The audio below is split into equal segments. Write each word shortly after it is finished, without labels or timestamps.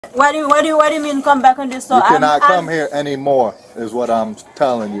What do you mean come back on the store? You cannot come here anymore, is what I'm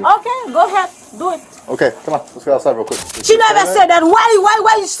telling you. Okay, go ahead, do it. Okay, come on, let's go outside real quick. She never said that.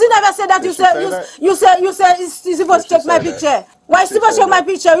 Why? She never said that. You said you supposed to take my picture. Why supposed to take my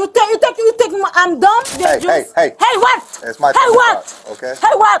picture? You take. I'm dumb. Hey, what? it's my Hey, what? okay?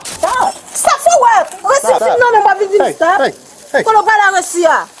 Hey, what? Stop for what? Hey.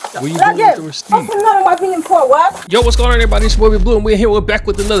 Where you going with the receipt? For what? Yo, what's going on, everybody? It's your boy Blue, and we're here. We're back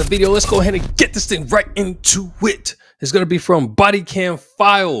with another video. Let's go ahead and get this thing right into it. It's going to be from Body Cam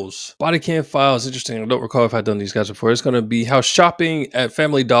Files. Body Cam Files. Interesting. I don't recall if I've done these guys before. It's going to be how shopping at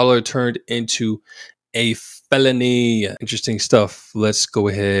Family Dollar turned into a felony. Interesting stuff. Let's go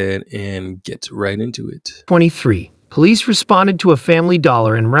ahead and get right into it. 23. Police responded to a Family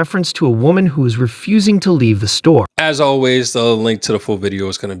Dollar in reference to a woman who was refusing to leave the store. As always, the link to the full video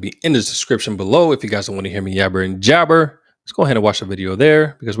is going to be in the description below. If you guys don't want to hear me yabber and jabber, let's go ahead and watch the video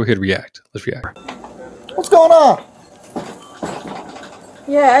there because we're here to react. Let's react. What's going on?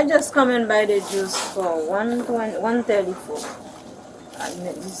 Yeah, I just come and buy the juice for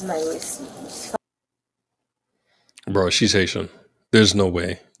 $134. This is my receipt. Bro, she's Haitian. There's no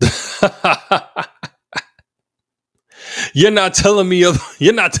way. You're not telling me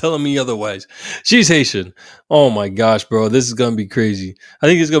otherwise. She's Haitian. Oh my gosh, bro. This is gonna be crazy. I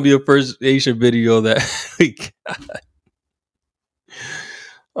think it's gonna be the first Haitian video that we got.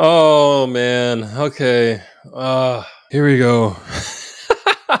 Oh man. Okay. Here we go.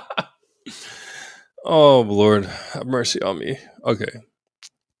 Oh Lord, have mercy on me. Okay.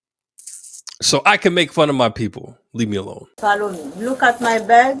 So I can make fun of my people. Leave me alone. Follow me. Look at my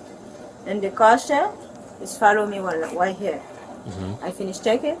bag and the car share. Just follow me right here. I finish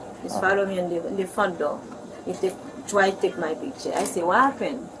checking. Just follow me in the front door. If they try to take my picture, I say, what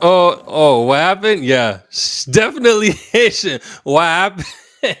happened? Oh, what happened? Yeah, definitely Haitian. What happened?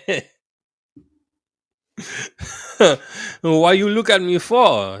 Why you look at me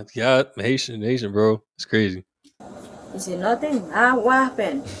for? Yeah, Haitian, bro. It's crazy. You say nothing. What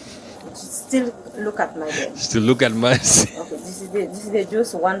happened? Still look at my bag. Still look at my. Okay, this is the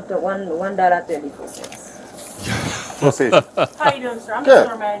juice. $1.34. We'll see. How you doing, sir? I'm the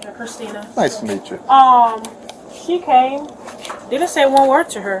store manager, Christina. Nice to meet you. She came, didn't say one word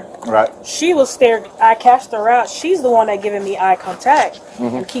to her. Right. She was there. I cashed her out. She's the one that giving me eye contact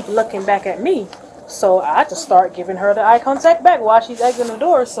and keep looking back at me. So I had to start giving her the eye contact back while she's exiting the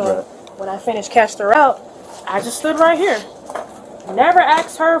door. So when I finished cashed her out, I just stood right here. Never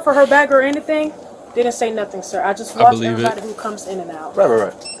asked her for her bag or anything. Didn't say nothing, sir. I just watched everybody who comes in and out.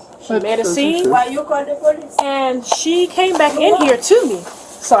 Right. She made a scene. Why you call the police? And she came back in here to me.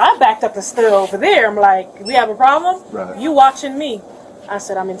 So I backed up and stood over there. I'm like, we have a problem? Right. You watching me. I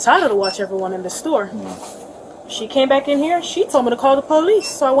said, I'm entitled to watch everyone in the store. She came back in here. She told me to call the police.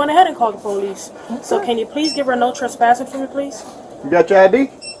 So I went ahead and called the police. Okay. So can you please give her no trespassing for me, please? You got your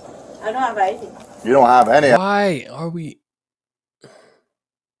ID? I don't have ID. You don't have any. Why are we?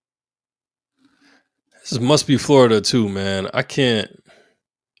 This must be Florida too, man. I can't.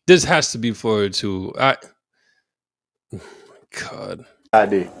 This has to be Florida too. God.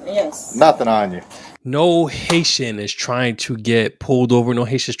 ID. Yes. Nothing on you. No Haitian is trying to get pulled over. No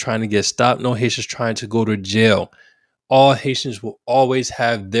Haitian is trying to get stopped. No Haitian is trying to go to jail. All Haitians will always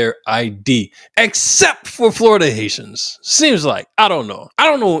have their ID, except for Florida Haitians. Seems like. I don't know. I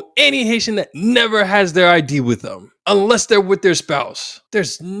don't know any Haitian that never has their ID with them, unless they're with their spouse.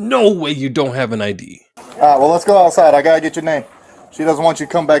 There's no way you don't have an ID. All right, well, let's go outside. I got to get your name. She doesn't want you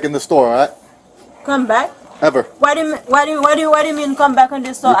to come back in the store, all right? Come back? Ever. What do you mean come back on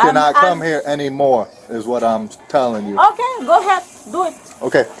the store? You cannot come here anymore, is what I'm telling you. Okay, go ahead. Do it.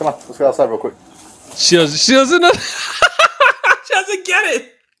 Okay, come on. Let's go outside real quick. She doesn't know. She doesn't get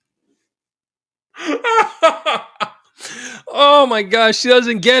it. Oh my gosh, she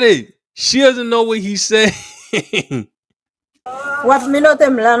doesn't get it. She doesn't know what he's saying. What minute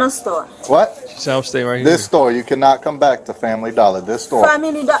am I store? What? So I'm staying right here. This store, you cannot come back to Family Dollar. This store.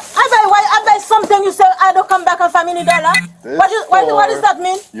 Family Dollar. I buy something. You say I don't come back on Family Dollar. What does that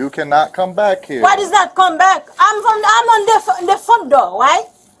mean? You cannot come back here. Why does that come back? I'm on the front door, right?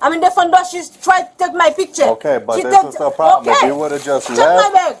 I'm in the front door. She's tried to take my picture. Okay, but this is the problem. If you would have just left. Check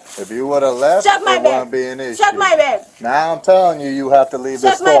my bag. If you would have left, Check my it bag. wouldn't be an issue. Check my bag. Now I'm telling you, you have to leave the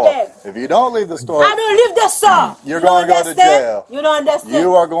Check my store. bag. If you don't leave the store, I don't leave the store. You're going to go to jail. You don't understand?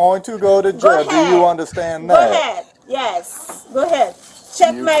 You are going to go to jail. Do you understand that? Go ahead. Yes. Go ahead.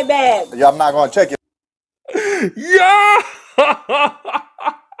 Check my bag. Yeah, I'm not going to check it. Yeah.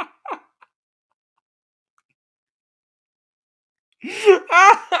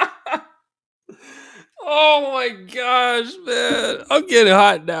 Oh my gosh, man. I'm getting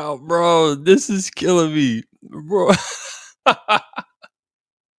hot now, bro. This is killing me, bro.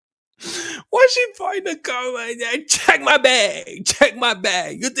 Why she find the car like that? Check my bag. Check my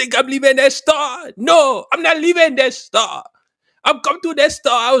bag. You think I'm leaving that store? No, I'm not leaving that store. I'm come to that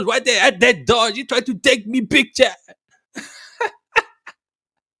store. I was right there at that door. She tried to take me picture.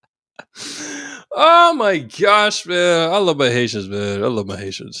 Oh my gosh, man. I love my Haitians, man. I love my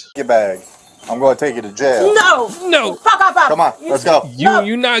Haitians. Your bag. I'm going to take you to jail. No. Fuck up. Come on, let's go.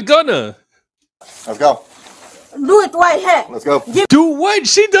 You're not gonna. Let's go. Do it right here. Let's go. Do what?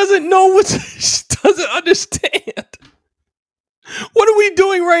 She doesn't know what. She doesn't understand. What are we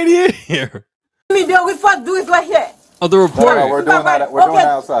doing right here? Give me the report. Do it right here. Oh, the report. No, we're doing that. We're doing that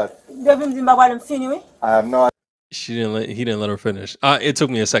outside. I I have no He didn't let her finish. It took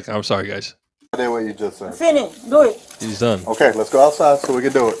me a second. I'm sorry, guys. idea what you just said. Finish. Do it. He's done. Okay, let's go outside so we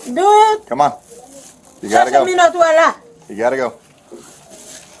can do it. Do it. Come on. You gotta go. Go. You gotta go.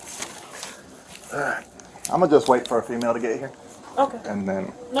 I'm gonna just wait for a female to get here, Okay. and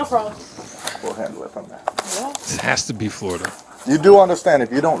then No problem. we'll handle it from there. This has to be Florida. You do understand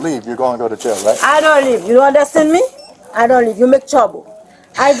if you don't leave, you're gonna go to jail, right? I don't leave. You don't understand me? I don't leave. You make trouble.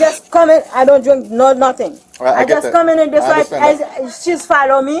 I just come in. I don't drink nothing. Right, I I get just that. come in and this I understand she's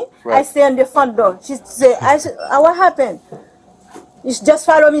follow me. Right. I stay in the front door. She say, what happened? You just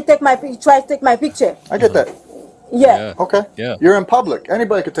follow me. Try to take my picture. I get that. Yeah. Okay. Yeah. You're in public.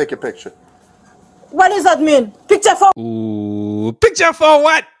 Anybody could take your picture. What does that mean? Picture for Ooh, picture for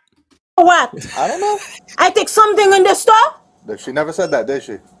what? what? I don't know. I take something in the store. She never said that, did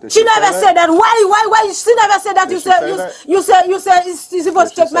she? Did She never say said that. Why? She never said that. Did You she said say that? you said you're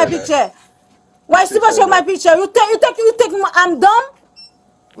supposed to Did take she my say that? picture. Why she supposed to say take my that? picture? You take. I'm dumb.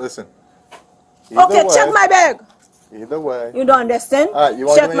 Listen. Okay, check my bag. Either way. You don't understand? All right, you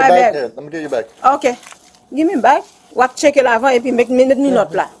want to check give me my your bag? bag. Here, let me get your bag. Okay, give me back. What check it avant et puis make me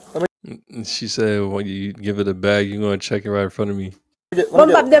not là. She said, when you give it a bag, you're going to check it right in front of me. Bon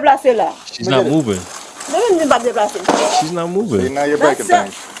pas déplacer là. She's not moving. Depuis me pas déplacer. She's not See, moving. now you're breaking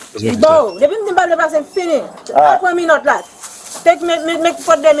That's things. That's what she said. Bon, depuis me pas déplacer fini. Après minute là. Take me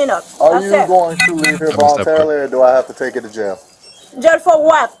for 2 minutes. Are That's you it. going to leave here I missed that voluntarily, or do I have to take you to jail? Jail for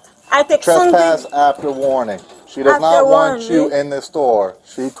what? I take Trespass something. after warning. She does After not want warning. you in this store.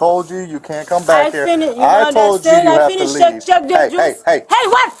 She told you can't come back here. Finish. You I told you understand? you I have to finish. leave. Check the juice. Hey. Hey,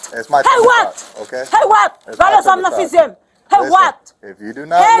 what? It's my Hey, time to what? talk, okay? Hey, what? It's my Voilà, time I'm to not talk. fizem. Hey, Listen, what? if you do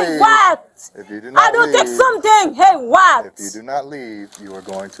not Hey, leave, what? if you do not I don't leave, take something. Hey, what? if you do not leave, you are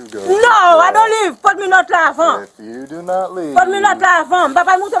going to go. to No, jail. I don't leave. Put me not là avant. If you do not leave, Put me not là avant.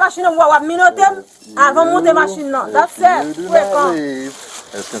 Papa monte machine ou wap minotem. Avant monte machine non. That's if you it. do not leave,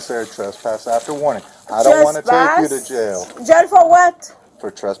 it's considered trespass after warning. I don't want to take you to jail Jail for what?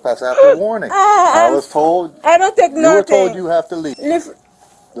 for trespass after warning. I was told I don't take you were told nothing. you have to leave Leave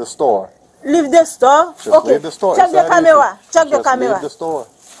the store. the store. Just Okay. leave the store. Check It's the that camera. easy. Check the Just camera. leave the store.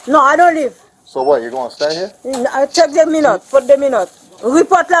 No, I don't leave. So what? You're going to stay here? I check the minute. Put the minute.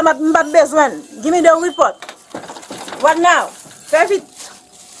 Report là m'a besoin. Give me the report. What now? Perfect.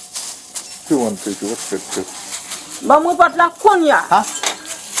 212. What's good? Bon report là konya. Huh?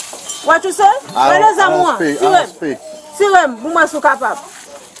 What you say? I don't speak. I don't speak. Sirem, pour moi, je suis capable.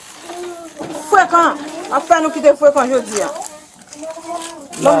 Fréquent. Enfin, nous quitter fréquent, je dis.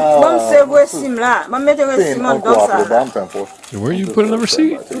 Bon, c'est vrai, sim là. Je vais mettre un Being sim en dans ça. uncooperative, I'm 10-4. Where are you putting the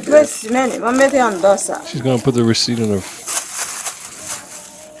receipt? Vrai sim, je vais mettre en dans ça. She's going to put the receipt in her.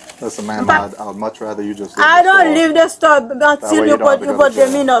 Listen, man, I'd much rather you just leave I the don't store. leave the store until way you you don't have to put go to the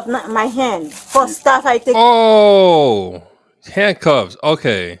jail. minute in my hand. For stuff I take. Oh, handcuffs.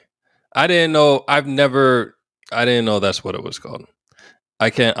 Okay. I didn't know. I didn't know that's what it was called. I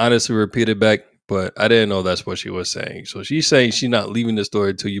can't honestly repeat it back, but I didn't know that's what she was saying. So she's saying she's not leaving the store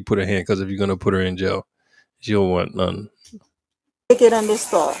until you put her hand, because if you're going to put her in jail, she don't want none. Take it in the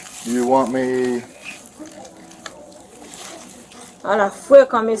store. You want me? Voilà,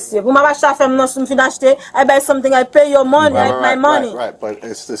 fréquent, monsieur. Vous m'avez acheté à faire mon somme fin acheter. I buy something, I pay your money, I my money. Right, but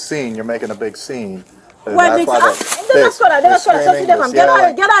it's the scene. You're making a big scene. Why big? Get out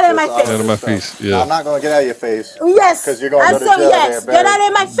of my face. Out of my face, yeah. I'm not going to get out of your face. Yes. Because you're going I to go to said jail yes. there Get out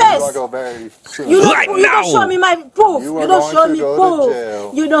of my You're going to face. go very soon. You Right don't now. show me my proof. You are You don't going show to me go to proof.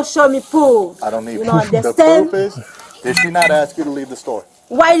 jail. You don't show me proof. I don't need You proof. don't The understand? proof is, did she not ask you to leave the store?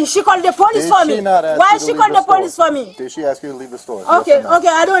 Why she called the police Did for she me? not ask Why you to she leave called the the police store? for me? Did she ask you to leave the store? Okay, Yes or no? okay,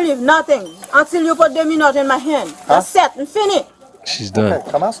 I don't leave nothing until you put the minute in my hand. That's set and finish. She's done.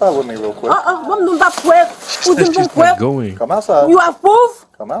 Okay, come outside with me real quick. Bon, pas quick. She's not going. Come outside. You have proof?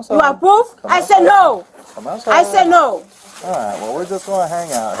 Come outside. You have proof? Come I said outside. no. Come outside. I said no. All right, well, we're just going to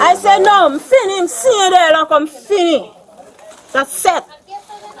hang out here. I said, no, I'm fini. I'm seeing there like I'm fini. That's it.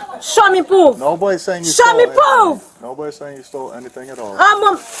 Show me proof. Nobody's saying you Show stole me anything. proof. Nobody's saying you stole anything at all.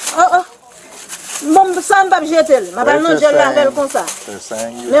 Mom, ça m'a jeté. Ma balle non gel avec comme ça. They're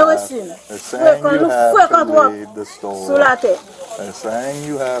saying you Mais have, aussi. they're saying you have to leave the Sous store. la tête. They're saying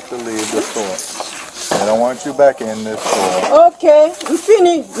you have to leave the store. They don't want you back in this store. Okay, I'm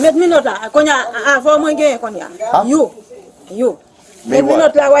fini. Met me note là. Konya avant moi gagne konya. You. Me Met me what?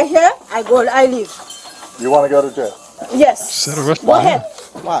 note là right here. I leave. You want to go to jail? Yes. Set arrest Go ahead.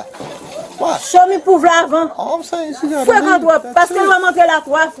 Why? Why? Show me proof là avant. All I'm saying is you got to Fouet quand leave. toi, That's parce que it. je vais monter là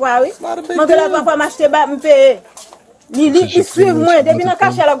 3 fois, oui. not a big Monter là deal. 3 fois, m'acheter, me payer. Il suit moi. Depuis dans le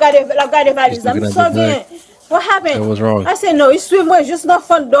cachet, la garde valise. I'm so bien. What happened? That was wrong. I said, no, il suit moi juste dans le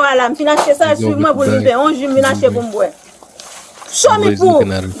fond de là. Je viens acheter ça, il suit moi pour le payer. On joue, je viens acheter pour moi. Show me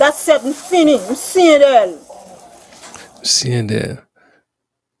proof. That's it. I'm finished. I'm seeing there. Seeing that.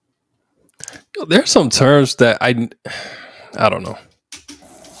 There's some terms that I don't know.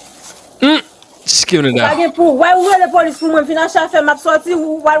 Just giving it out. Why vous voulez la police pour moi? Je viens acheter faire ma sortie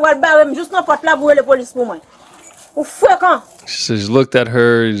ou barrer juste n'importe là, vous voulez la police pour moi. Ou fouet quand? She says, looked at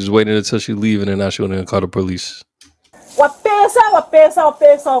her, just waiting until she leave, and then now she gonna call the police. Ou paye ça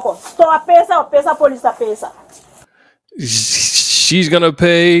encore. Store paye ça, police a paye ça. She's gonna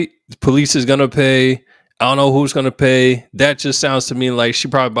pay. The police is gonna pay. I don't know who's gonna pay. That just sounds to me like she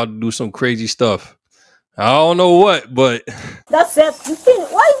probably about to do some crazy stuff. I don't know what, but That's it.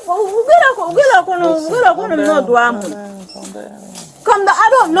 Why? Come down. I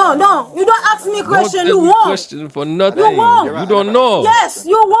don't know. No, you don't ask me question. You won't. question for nothing. You won't. You don't know. Yes,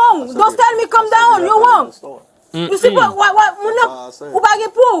 you won't. Don't tell me come down. You won't. You see what? Who bag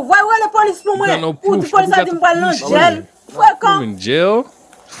it proof? Why will the police prove? You got no Who the proof. police You got have the been put in police. jail? Where You come? in jail?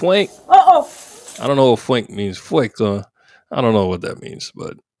 Fwank. Oh. I don't know what fwank means. Fwank. I don't know what that means,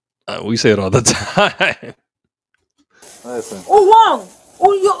 but we say it all the time. Listen. Who wrong?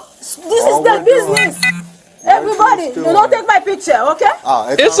 This is their business. Everybody, you don't take my picture, okay?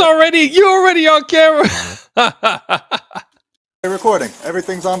 It's already, you already on camera. They're recording.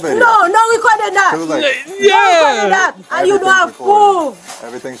 Everything's on video. No, recorded that. Too late. Recorded that. And you don't have proof.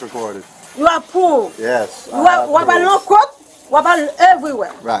 Everything's recorded. You have proof. Yes. You have no court.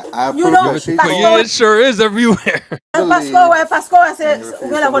 Everywhere. Right. I have You proof know, that she but told Yeah, it sure is everywhere. Pascal, c'est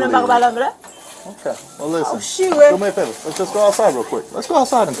Okay. Well, listen. she Do will. me a favor. Let's just go outside real quick. Let's go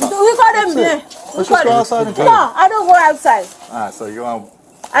outside and talk. Record them there. Let's just go outside and talk. No, I don't go outside. All right. So you're on.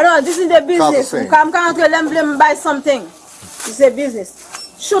 I don't. This is the business. scene. Come country, let them buy something. It's a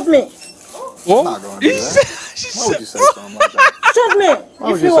business. Shoot me. Whoa. not gonna do that. Why would you say something like that? Shoot me. Why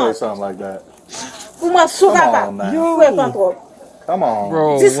would if you you say want. something like that? Come on, man. Come on.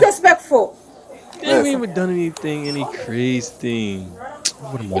 Bro, Disrespectful. they haven't even done anything, any crazy thing.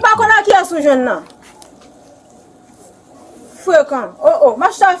 What am I Ou pa konan ki a sou jen nan? Fwe kan.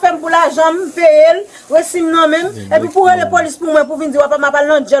 Ma chita fèm pou la jam, paye el, resim nan men, epi pou le polis pou mwen pou vin di wap ma pal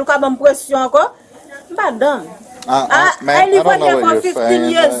nan jel, kwa ban presyon anko. Madam. I live on here for 15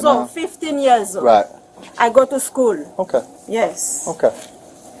 years old. 15 years old. Right. I go to school. Okay. Yes. Okay.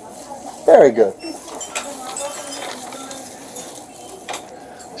 Very good.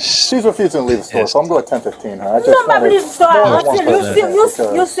 She's refusing to leave the store, so I'm going to 10:15 her. I just No, wanted- leave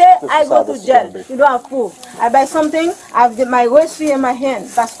store. You say I go to jail. You don't have proof. I buy something, I have my receipt in my hand.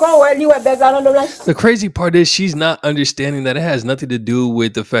 The crazy part is she's not understanding that it has nothing to do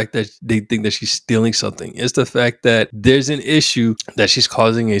with the fact that they think that she's stealing something. It's the fact that there's an issue that she's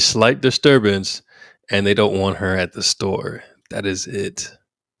causing a slight disturbance and they don't want her at the store. That is it.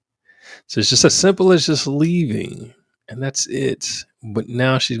 So it's just as simple as just leaving. And that's it. But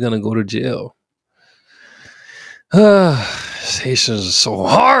now she's going to go to jail. Haitians are so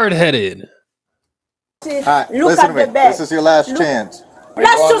hard-headed. Alright, Look listen at to me. the bag. This is your last chance.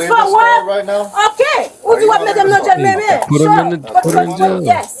 Let's wanna just leave for the store what? right now? Okay. Who do you want me to know, baby? Put her in jail.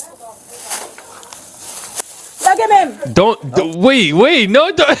 Yes. Look at him. Don't wait,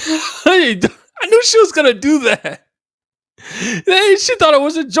 no, don't, I knew she was gonna do that. She thought it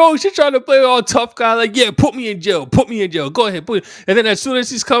was a joke. She tried to play all tough guy, like, yeah, put me in jail, go ahead, put it. And then as soon as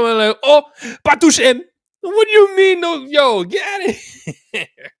he's coming, like, oh, patouche him. What do you mean? No, yo, get out of here.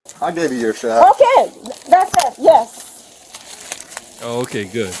 I gave you your shot. Okay, that's it. Yes. Oh, okay,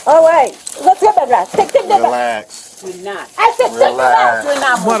 good. All right. Let's get that back. Take the back. Relax. We're not. I said take the back. We're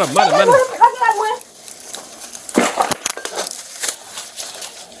not. Mara.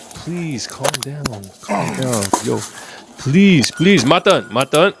 Please calm down. Yo. Please. Matan.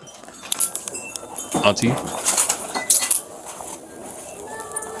 Auntie.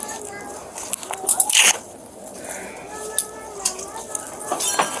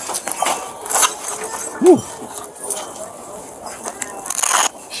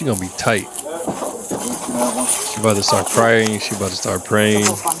 She gonna be tight. She about to start crying. She about to start praying.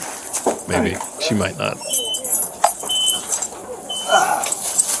 Maybe. She might not.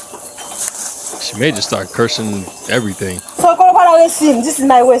 She may just start cursing everything. So, this is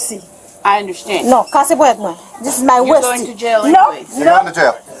my Wessie. I understand. No, this is my Wessie. You're going to jail No, anyways. You're going to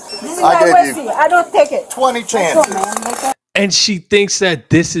jail. This is my Wessie. I don't take it. 20 chances. And she thinks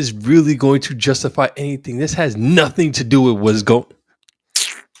that this is really going to justify anything. This has nothing to do with what's going.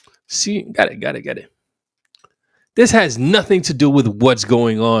 See, got it. This has nothing to do with what's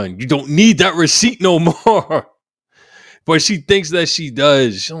going on. You don't need that receipt no more. But she thinks that she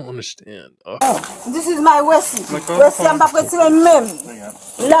does. She don't understand. Oh. This is my Wessie. Wessie, I'm not going to mem.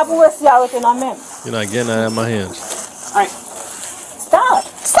 Love Wessie out in a mem. You're not getting that out of my hands. All right. Stop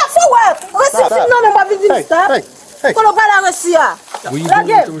for what? Wessie, no, stop. Hey. Where you going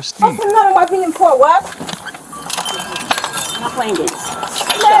with the receipt? For what? I'm not playing games.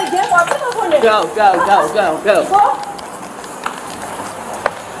 Go. Go.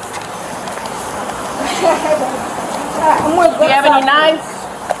 Do you have any knives?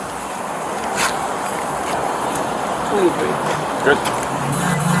 23. Good.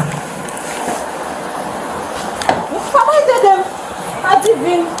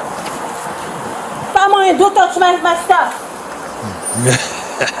 Don't touch my stuff.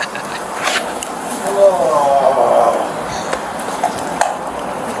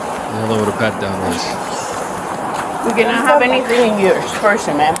 I don't know what a pat down is. We cannot have anything in yours,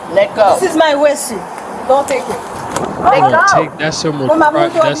 person, man. Let go. This is my Wessie. Don't take it. That's her more.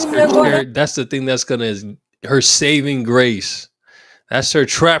 That's the thing that's gonna is her saving grace. That's her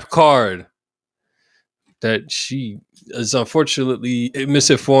trap card. That she is unfortunately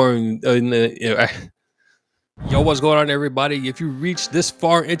misinformed. Yo, what's going on, everybody? If you reach this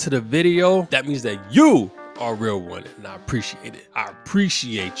far into the video, that means that you are a real one, and I appreciate it. I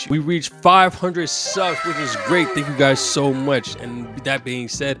appreciate you. We reached 500 subs, which is great. Thank you guys so much. And that being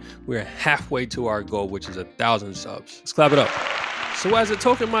said, we're halfway to our goal, which is 1,000 subs. Let's clap it up. So as a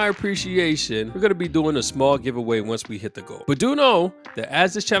token of my appreciation, we're going to be doing a small giveaway once we hit the goal. But do know that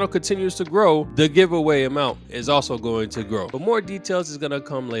as this channel continues to grow, the giveaway amount is also going to grow. But more details is going to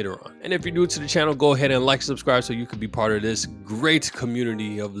come later on. And if you're new to the channel, go ahead and like, subscribe so you can be part of this great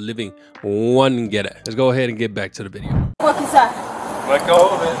community of living one get it. Let's go ahead and get back to the video. Let go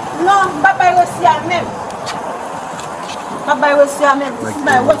of it. No, Baba was here, ma'am. Baba was here, ma'am. This is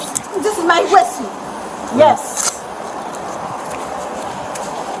my Wessie. This is my Wessie. Yes.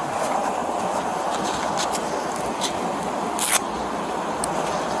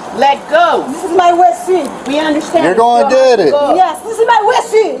 Let go. This is my Wessie. We understand. You're going to get it. Yes, this is my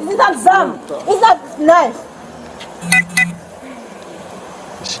Wessie. This is not Zam. It's not knife.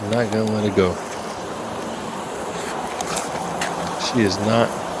 She's not going to let it go. She is not.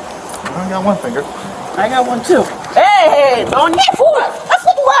 I got one finger. I got one too. Hey, don't get food. That's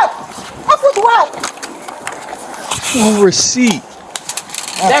what? No receipt.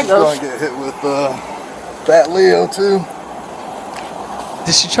 There goes. Going to get hit with Fat Leo too.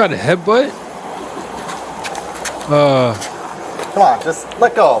 Did she try to headbutt? Come on, just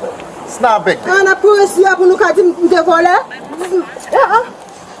let go of it. It's not a big deal.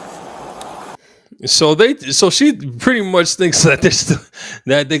 So she pretty much thinks that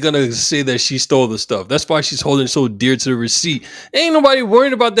they're gonna say that she stole the stuff. That's why she's holding so dear to the receipt. Ain't nobody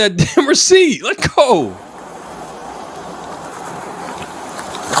worrying about that damn receipt. Let go.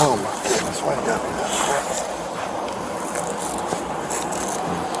 Oh my goodness, why you gotta do that?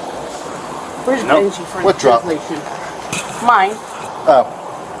 Where's Nope. Benji for What drop? translation? Mine. Oh.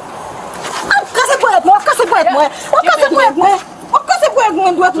 Just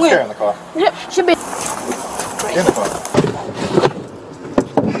here in the car. Yep, should be. In the car.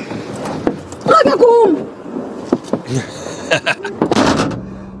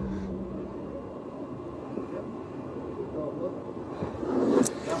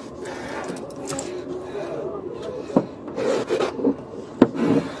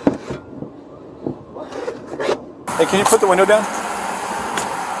 Hey, can you put the window down?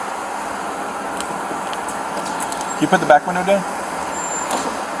 Can you put the back window down?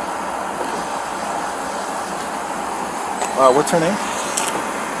 What's her name?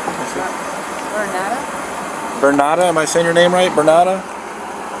 Bernada, am I saying your name right? Bernada,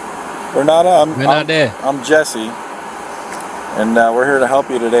 I'm Jesse, and we're here to help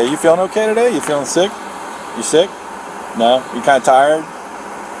you today. You feeling okay today? You feeling sick? You sick? No? You kind of tired?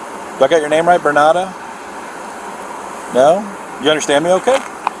 Do I got your name right, Bernada? No? You understand me okay?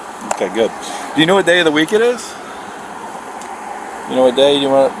 Okay, good. Do you know what day of the week it is? You know what day? You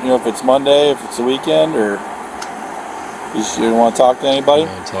know if it's Monday, if it's the weekend, or You don't want to talk to anybody? I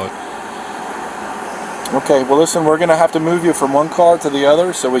don't talk. Okay, well listen, we're gonna have to move you from one car to the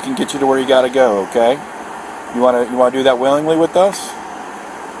other so we can get you to where you gotta go, okay? You wanna do that willingly with us?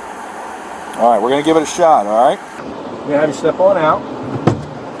 Alright, we're gonna give it a shot, alright? We're gonna have you step on out.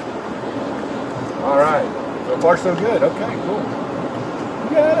 Alright. So far so good. Okay, cool.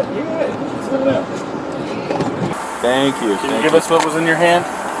 You got it, you got it. Step it out. Thank you. Can you give us what was in your hand?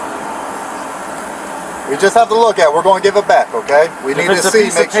 We just have to look at it. We're going to give it back, okay? We need to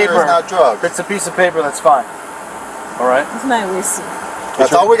see, make sure it's not drugs. If it's a piece of paper, that's fine. All right? It's my receipt.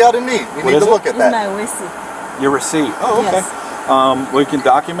 That's all we got to need. We need to look at that. It's my receipt. Your receipt. Oh, okay. Yes. We can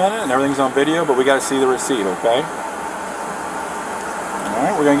document it and everything's on video, but we got to see the receipt, okay? All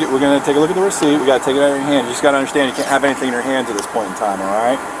right, we're gonna take a look at the receipt. We got to take it out of your hand. You just got to understand you can't have anything in your hands at this point in time. All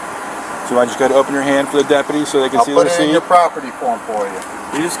right. So I just got to open your hand for the deputy so they can see the receipt. I'll put it in your property form for you.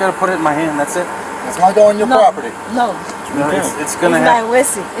 You just got to put it in my hand. That's it. It's not going in your property. No. It's gonna It's have. my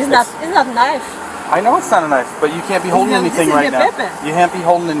receipt. It's not knife. I know it's not a knife, but you can't be holding anything this is right your now. paper. You can't be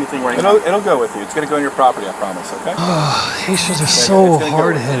holding anything right now. It'll go with you. It's gonna go in your property. I promise. Okay. Haitians are It's so gonna go with you.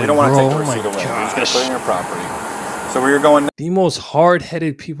 hard-headed, We don't want to bro. take the Oh my receipt away. We're just gonna gosh. put it in your property. So where you're going? The most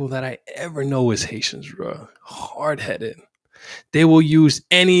hard-headed people that I ever know is Haitians, bro. Hard-headed. They will use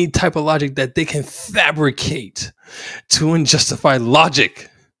any type of logic that they can fabricate to justify logic.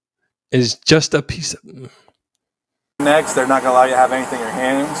 It's just a piece of... Next, they're not gonna allow you to have anything in your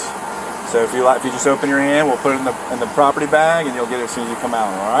hands. So if you just open your hand, we'll put it in the property bag, and you'll get it as soon as you come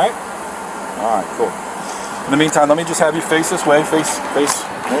out. All right. All right. Cool. In the meantime, let me just have you face this way. Face.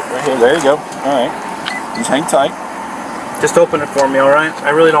 Right here. There you go. All right. Just hang tight. Just open it for me, all right? I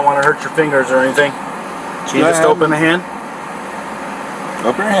really don't want to hurt your fingers or anything. Can you just open the hand?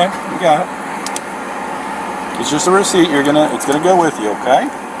 Open your hand. You got it. It's just a receipt. It's gonna go with you. Okay.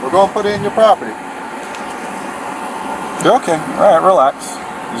 We're going to put it in your property. You're okay. All right. Relax.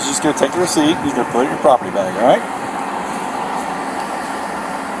 He's just gonna take the receipt. He's gonna put it in your property bag. All right.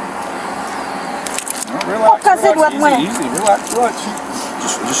 All right, relax. Easy. Relax.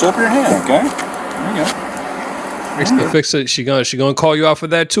 Just open your hand. Okay. There you go. Fix it. She gonna call you out for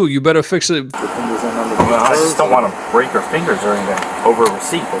that too. You better fix it. Well, I just don't want to break her fingers or anything over a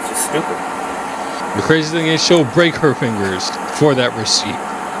receipt. That's just stupid. The crazy thing is she'll break her fingers for that receipt.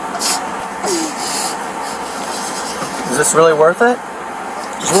 Is this really worth it?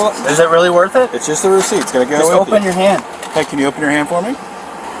 Is it really worth it? It's just a receipt. It's gonna go Just with open you. your hand. Hey, can you open your hand for me?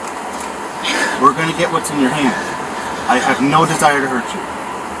 We're going to get what's in your hand. I have no desire to hurt you.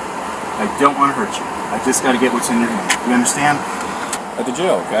 I don't want to hurt you. I just got to get what's in your hand. You understand? At the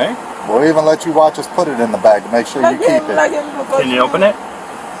jail, okay? We'll even let you watch us put it in the bag to make sure you keep it. Can you open it?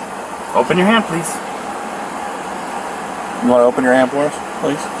 Open your hand, please. You want to open your hand for us,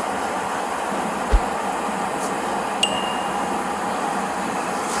 please?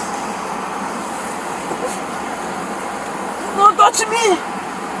 Don't touch me.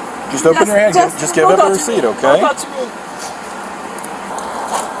 Just open your hand. Just give it a receipt, okay? Don't touch me.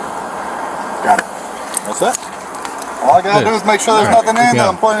 Got it. That's it. All I got to do is make sure there's nothing in there.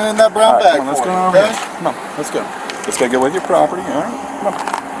 I'm putting it in that brown bag Come on, let's for go you, over okay? here. Come on, let's go. Let's go with your property. All right. Come on.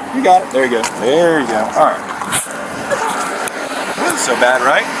 You got it. There you go. There you go. All right. Wasn't so bad,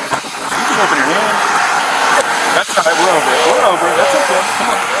 right? You can open your hand. That's all right. We're over it. We're over it. That's okay.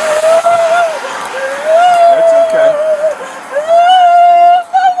 Come on. That's okay.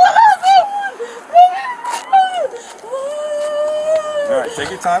 All right.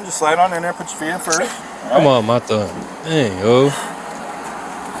 Take your time. Just slide on in there. Put your feet in first. All Come right. on, Mata. Dang, yo.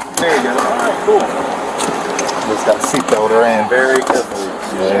 There you go. All right. Cool. Just got to seatbelt her in. Very carefully.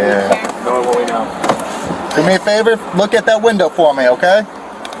 Yeah. Knowing what we know. Do me a favor, look at that window for me, okay?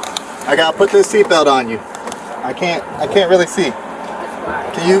 I gotta put this seatbelt on you. I can't really see.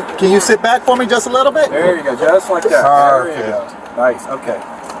 Can you sit back for me just a little bit? There you go, just like that. Perfect. There you go. Nice, okay.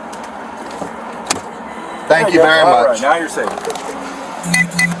 Thank you very All much. right, now you're safe.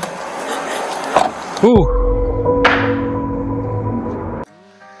 Whew.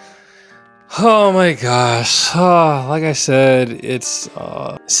 Oh my gosh. Like I said, it's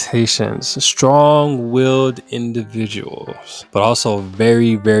Haitians, strong-willed individuals, but also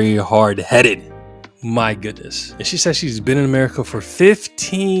very, very hard-headed. My goodness. And she says she's been in America for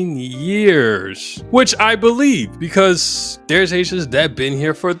 15 years, which I believe because there's Haitians that been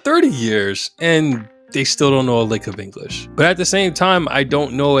here for 30 years and they still don't know a lick of English. But at the same time, I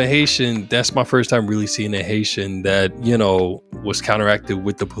don't know a Haitian. That's my first time really seeing a Haitian that, you know, was counteracted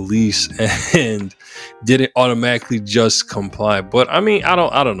with the police and didn't automatically just comply. But I mean, I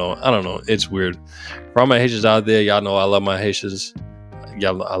don't know. It's weird. For all my Haitians out there, y'all know I love my Haitians. I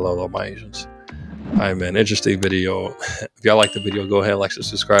love all my Haitians. All right, man. Interesting video. If y'all like the video, go ahead, like, and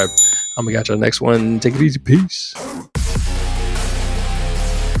subscribe. I'm gonna catch y'all next one. Take it easy. Peace.